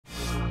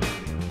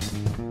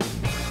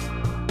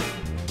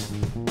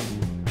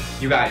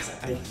You guys,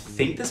 I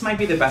think this might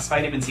be the best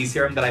vitamin C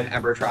serum that I've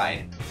ever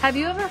tried. Have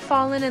you ever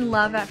fallen in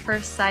love at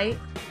first sight?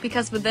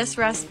 Because with this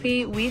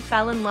recipe, we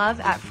fell in love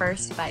at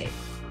first bite.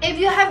 If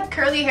you have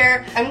curly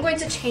hair, I'm going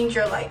to change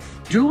your life.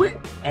 Do it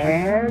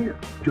and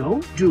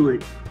don't do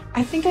it.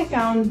 I think I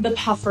found the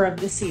puffer of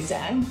the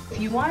season.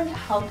 If you want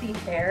healthy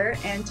hair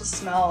and to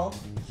smell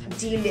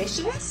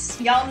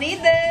delicious, y'all need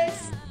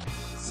this.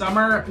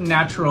 Summer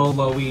natural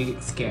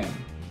glowy skin.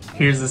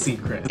 Here's the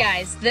secret.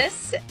 Guys,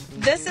 this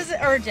is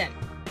urgent.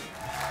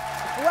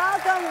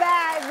 Welcome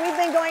back. We've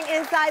been going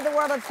inside the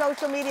world of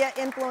social media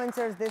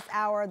influencers this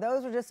hour.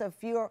 Those are just a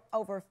few,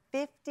 over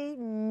 50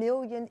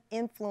 million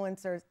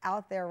influencers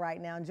out there right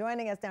now.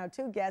 Joining us now,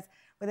 two guests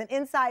with an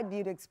inside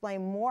view to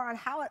explain more on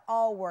how it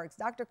all works.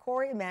 Dr.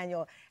 Corey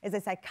Emanuel is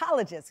a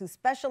psychologist who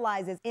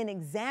specializes in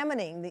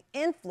examining the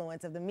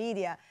influence of the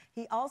media.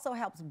 He also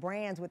helps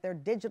brands with their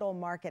digital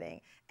marketing.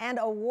 And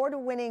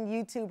award-winning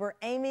YouTuber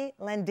Amy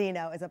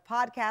Landino is a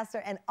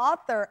podcaster and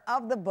author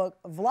of the book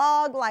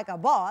Vlog Like a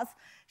Boss.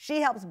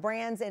 She helps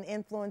brands and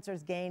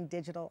influencers gain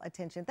digital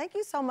attention. Thank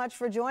you so much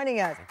for joining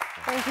us.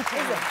 Thank you,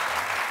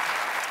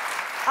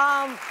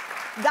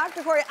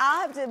 Dr. Corey,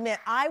 I'll have to admit,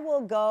 I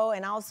will go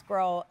and I'll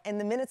scroll, and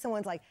the minute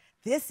someone's like,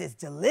 this is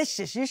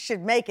delicious, you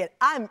should make it,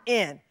 I'm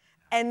in.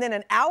 And then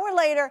an hour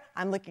later,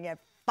 I'm looking at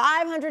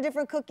 500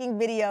 different cooking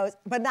videos,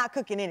 but not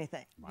cooking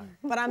anything. Right.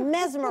 But I'm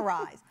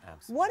mesmerized.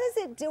 What is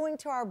it doing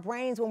to our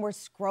brains when we're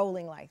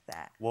scrolling like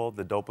that? Well,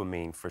 the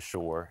dopamine for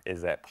sure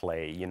is at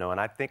play, you know,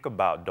 and I think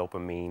about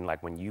dopamine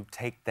like when you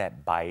take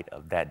that bite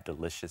of that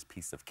delicious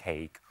piece of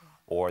cake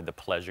or the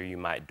pleasure you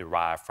might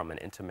derive from an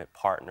intimate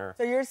partner.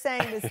 So you're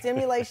saying the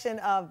stimulation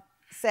of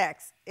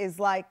sex is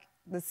like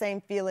the same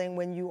feeling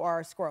when you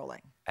are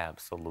scrolling?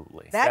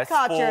 Absolutely. That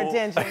caught your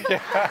attention.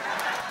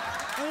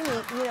 Amy,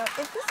 you know,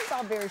 if this is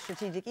all very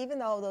strategic, even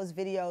though those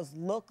videos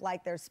look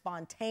like they're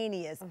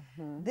spontaneous,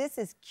 this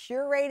is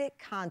curated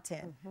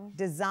content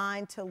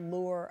designed to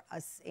lure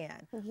us in.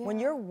 Yeah. When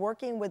you're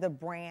working with a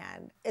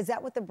brand, is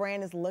that what the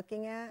brand is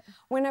looking at?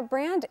 When a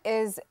brand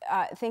is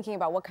thinking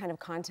about what kind of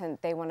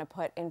content they want to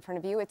put in front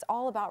of you, it's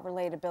all about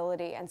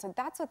relatability. And so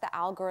that's what the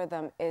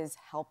algorithm is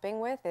helping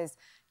with, is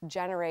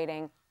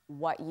generating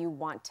what you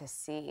want to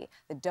see.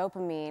 The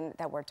dopamine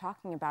that we're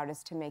talking about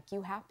is to make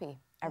you happy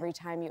every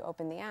time you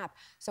open the app.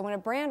 So when a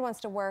brand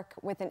wants to work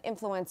with an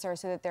influencer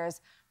so that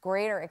there's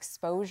greater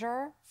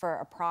exposure for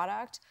a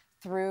product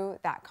through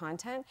that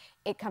content,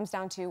 it comes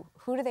down to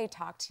who do they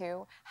talk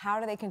to, how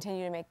do they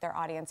continue to make their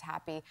audience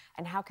happy,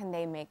 and how can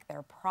they make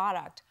their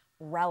product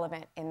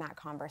relevant in that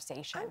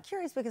conversation. I'm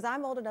curious because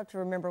I'm old enough to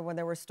remember when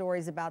there were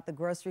stories about the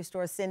grocery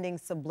store sending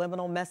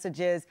subliminal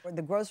messages, or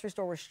the grocery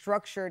store was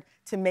structured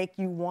to make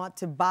you want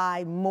to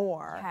buy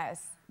more.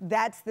 Yes.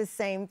 That's the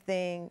same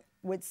thing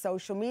with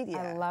social media.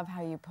 I love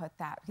how you put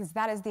that, because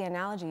that is the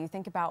analogy. You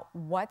think about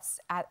what's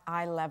at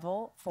eye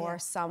level for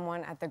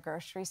someone at the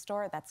grocery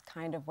store, that's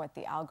kind of what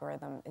the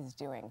algorithm is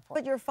doing for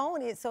you. But your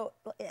phone is, so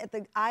at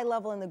the eye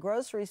level in the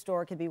grocery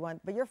store could be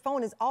one, but your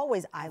phone is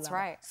always eye level. That's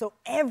right. So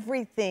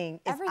everything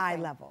is eye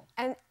level.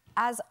 And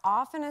as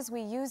often as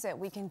we use it,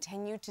 we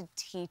continue to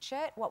teach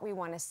it what we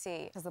want to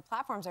see, because the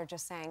platforms are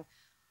just saying,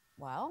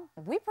 well,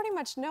 we pretty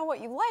much know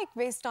what you like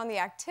based on the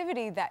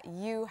activity that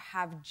you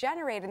have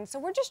generated, and so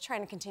we're just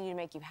trying to continue to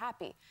make you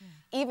happy.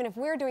 Even if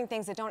we're doing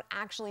things that don't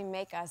actually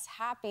make us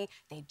happy,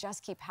 they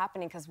just keep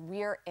happening because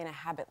we're in a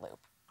habit loop.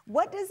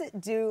 What does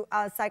it do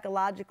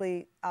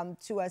psychologically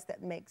to us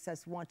that makes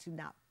us want to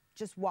not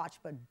just watch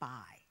but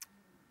buy?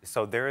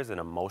 So there is an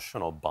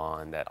emotional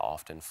bond that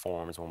often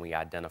forms when we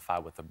identify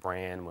with a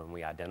brand, when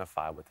we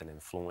identify with an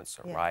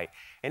influencer, right?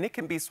 And it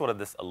can be sort of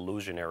this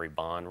illusionary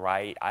bond,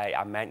 right?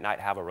 I might not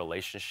have a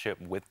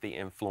relationship with the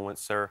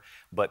influencer,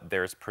 but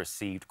there's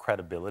perceived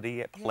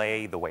credibility at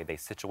play, the way they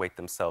situate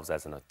themselves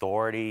as an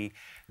authority.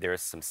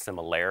 There's some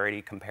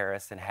similarity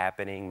comparison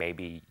happening,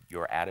 maybe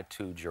your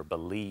attitudes, your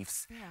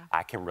beliefs.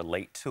 I can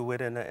relate to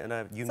it in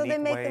a unique way. So they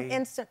make them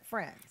instant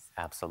friends.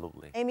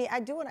 Absolutely. Amy, I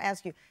do want to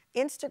ask you,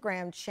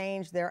 Instagram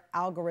changed their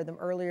algorithm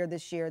earlier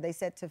this year. They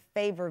said to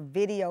favor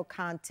video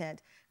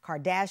content.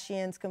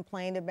 Kardashians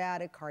complained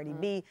about it, Cardi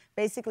B.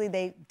 Basically,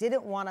 they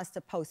didn't want us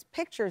to post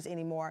pictures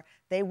anymore.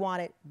 They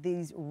wanted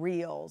these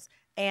reels.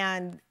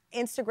 And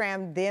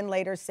Instagram then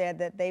later said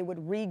that they would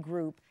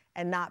regroup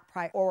and not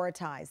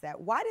prioritize that.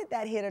 Why did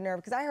that hit a nerve?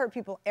 Because I heard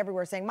people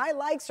everywhere saying, my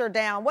likes are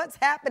down, what's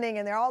happening?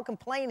 And they're all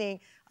complaining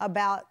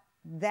about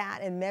that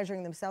and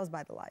measuring themselves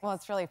by the likes. Well,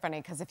 it's really funny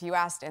because if you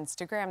asked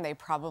Instagram, they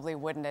probably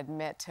wouldn't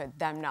admit to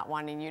them not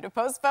wanting you to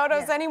post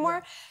photos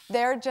anymore.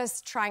 They're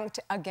just trying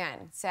to,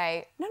 again,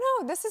 say, no,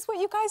 this is what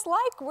you guys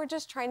like. We're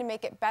just trying to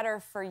make it better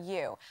for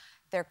you.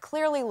 They're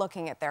clearly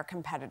looking at their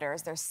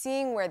competitors. They're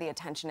seeing where the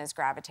attention is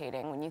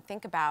gravitating. When you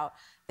think about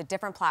the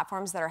different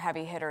platforms that are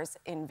heavy hitters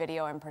in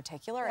video in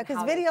particular.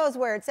 Because video is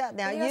where it's at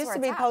now. It used to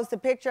be post a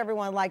picture,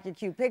 everyone liked your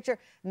cute picture.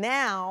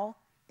 Now,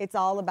 it's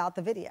all about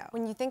the video.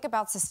 When you think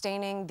about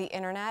sustaining the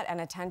internet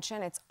and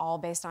attention, it's all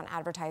based on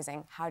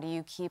advertising. How do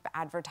you keep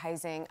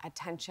advertising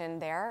attention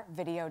there?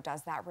 Video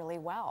does that really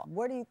well.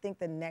 Where do you think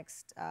the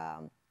next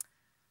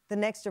the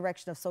next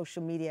direction of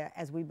social media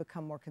as we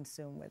become more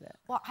consumed with it?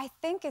 Well, I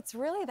think it's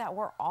really that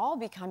we're all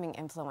becoming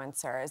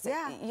influencers.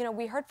 Yeah. You know,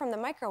 we heard from the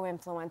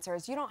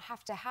micro-influencers, you don't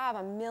have to have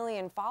 1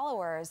 million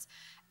followers.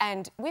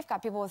 And we've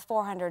got people with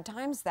 400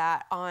 times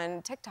that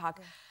on TikTok.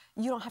 Yeah.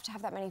 You don't have to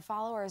have that many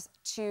followers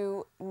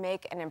to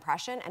make an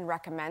impression and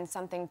recommend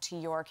something to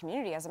your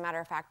community. As a matter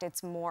of fact,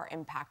 it's more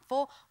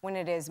impactful when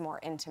it is more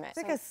intimate. It's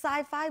like a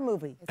sci-fi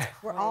movie.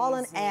 We're all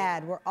an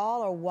ad. We're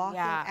all a walking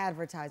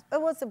advertisement.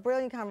 It was a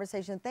brilliant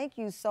conversation. Thank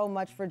you so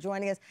much for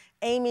joining us.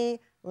 Amy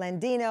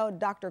Landino,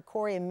 Dr.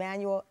 Corey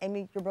Emanuel.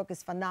 Amy, your book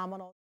is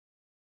phenomenal.